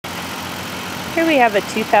Here we have a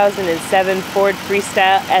 2007 Ford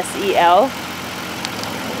Freestyle SEL,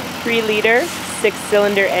 3-liter,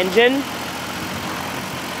 6-cylinder engine.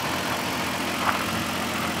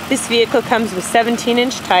 This vehicle comes with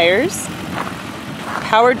 17-inch tires,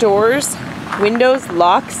 power doors, windows,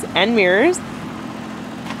 locks, and mirrors.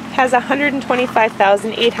 Has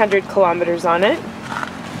 125,800 kilometers on it.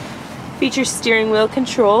 Features steering wheel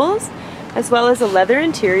controls, as well as a leather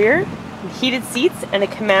interior, heated seats, and a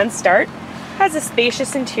command start. Has a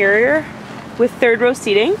spacious interior with 3rd-row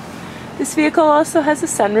seating. This vehicle also has a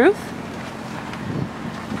sunroof.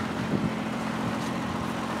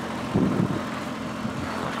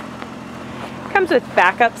 Comes with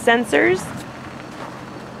backup sensors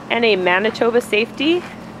and a Manitoba safety.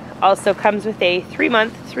 Also comes with a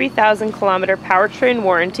 3-month, 3,000-kilometer powertrain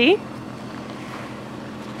warranty.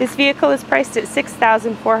 This vehicle is priced at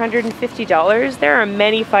 $6,450. There are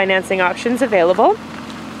many financing options available.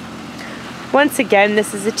 Once again,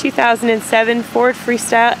 this is a 2007 Ford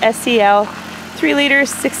Freestyle SEL 3-liter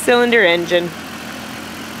 6-cylinder engine.